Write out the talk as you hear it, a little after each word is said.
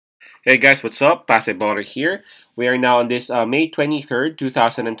Hey guys, what's up? Baller here. We are now on this May 23rd,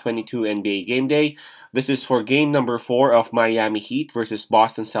 2022 NBA Game Day. This is for game number 4 of Miami Heat versus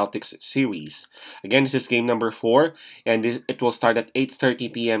Boston Celtics series. Again, this is game number 4, and it will start at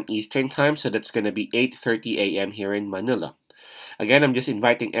 8:30 p.m. Eastern Time, so that's going to be 8:30 a.m. here in Manila. Again, I'm just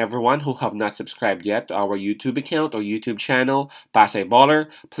inviting everyone who have not subscribed yet to our YouTube account or YouTube channel, Baller.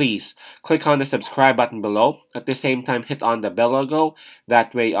 Please click on the subscribe button below. At the same time, hit on the bell logo.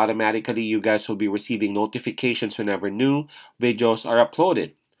 That way, automatically, you guys will be receiving notifications whenever new videos are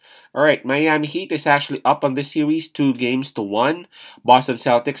uploaded. Alright, Miami Heat is actually up on this series 2 games to 1. Boston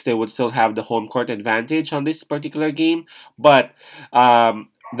Celtics, they would still have the home court advantage on this particular game, but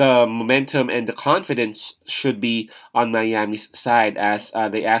the momentum and the confidence should be on Miami's side as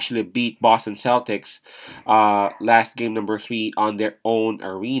they actually beat Boston Celtics last game number 3 on their own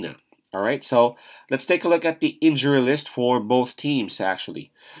arena. Alright, so let's take a look at the injury list for both teams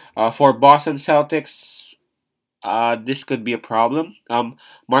actually. For Boston Celtics, this could be a problem.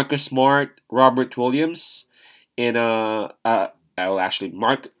 Marcus Smart, Robert Williams, and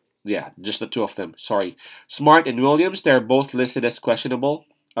just the two of them. Sorry, Smart and Williams. They're both listed as questionable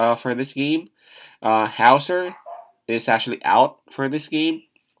for this game. Hauser is actually out for this game,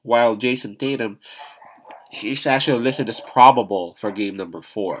 while Jason Tatum, he's actually listed as probable for game number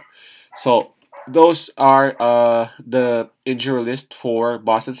 4. So those are the injury list for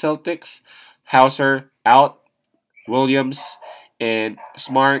Boston Celtics. Hauser out. Williams and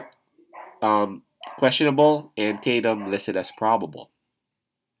Smart questionable, and Tatum listed as probable.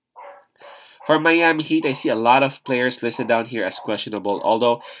 For Miami Heat, I see a lot of players listed down here as questionable,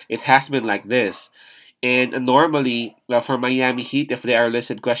 although it has been like this. And normally, for Miami Heat, if they are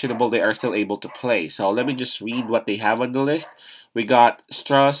listed questionable, they are still able to play. So let me just read what they have on the list. We got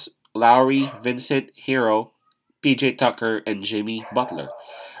Strauss, Lowry, Vincent, Hero, PJ Tucker, and Jimmy Butler.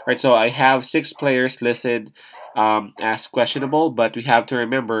 Right, so I have 6 players listed as questionable, but we have to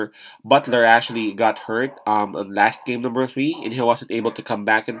remember Butler actually got hurt on last game number 3, and he wasn't able to come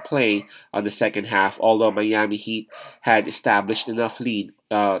back and play on the second half, although Miami Heat had established enough lead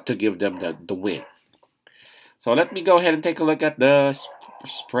to give them the win. So let me go ahead and take a look at the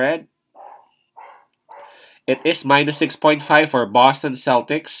spread. It is minus 6.5 for Boston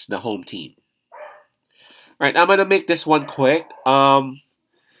Celtics, the home team. Alright, I'm going to make this one quick.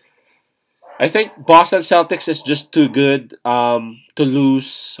 I think Boston Celtics is just too good to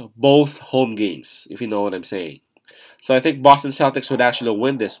lose both home games, if you know what I'm saying. So I think Boston Celtics would actually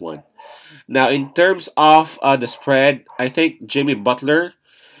win this one. Now, in terms of the spread, I think Jimmy Butler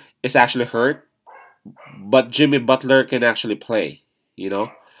is actually hurt, but Jimmy Butler can actually play, you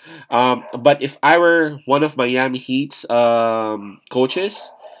know. But if I were one of Miami Heat's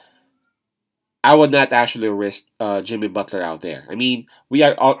coaches, I would not actually risk Jimmy Butler out there. I mean, we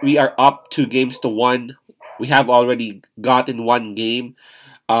are up 2 games to 1. We have already gotten one game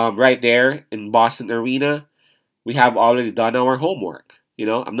right there in Boston Arena. We have already done our homework. You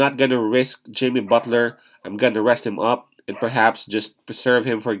know, I'm not gonna risk Jimmy Butler. I'm gonna rest him up and perhaps just preserve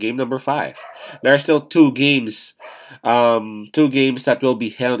him for game number 5. There are still 2 games, 2 games that will be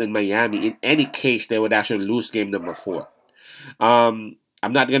held in Miami. In any case, they would actually lose game number 4.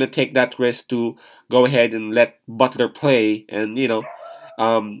 I'm not gonna take that risk to go ahead and let Butler play and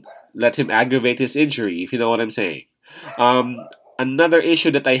let him aggravate his injury, if you know what I'm saying. Another issue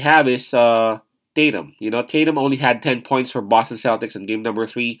that I have is Tatum. You know, Tatum only had 10 points for Boston Celtics in game number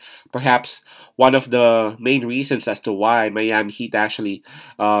 3. Perhaps one of the main reasons as to why Miami Heat actually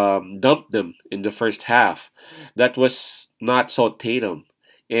dumped them in the first half. That was not so Tatum,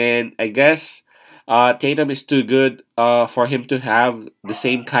 and I guess Tatum is too good for him to have the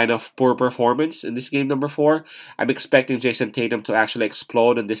same kind of poor performance in this game number 4. I'm expecting Jason Tatum to actually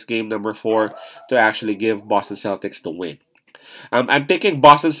explode in this game number 4 to actually give Boston Celtics the win. I'm picking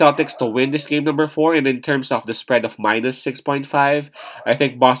Boston Celtics to win this game number 4, and in terms of the spread of minus 6.5, I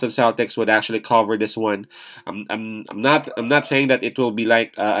think Boston Celtics would actually cover this one. I'm not saying that it will be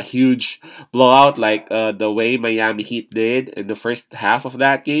like a huge blowout like the way Miami Heat did in the first half of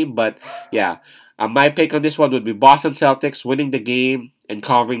that game, but yeah. My pick on this one would be Boston Celtics winning the game and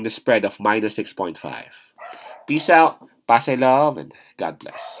covering the spread of minus 6.5. Peace out, pass love, and God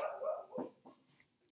bless.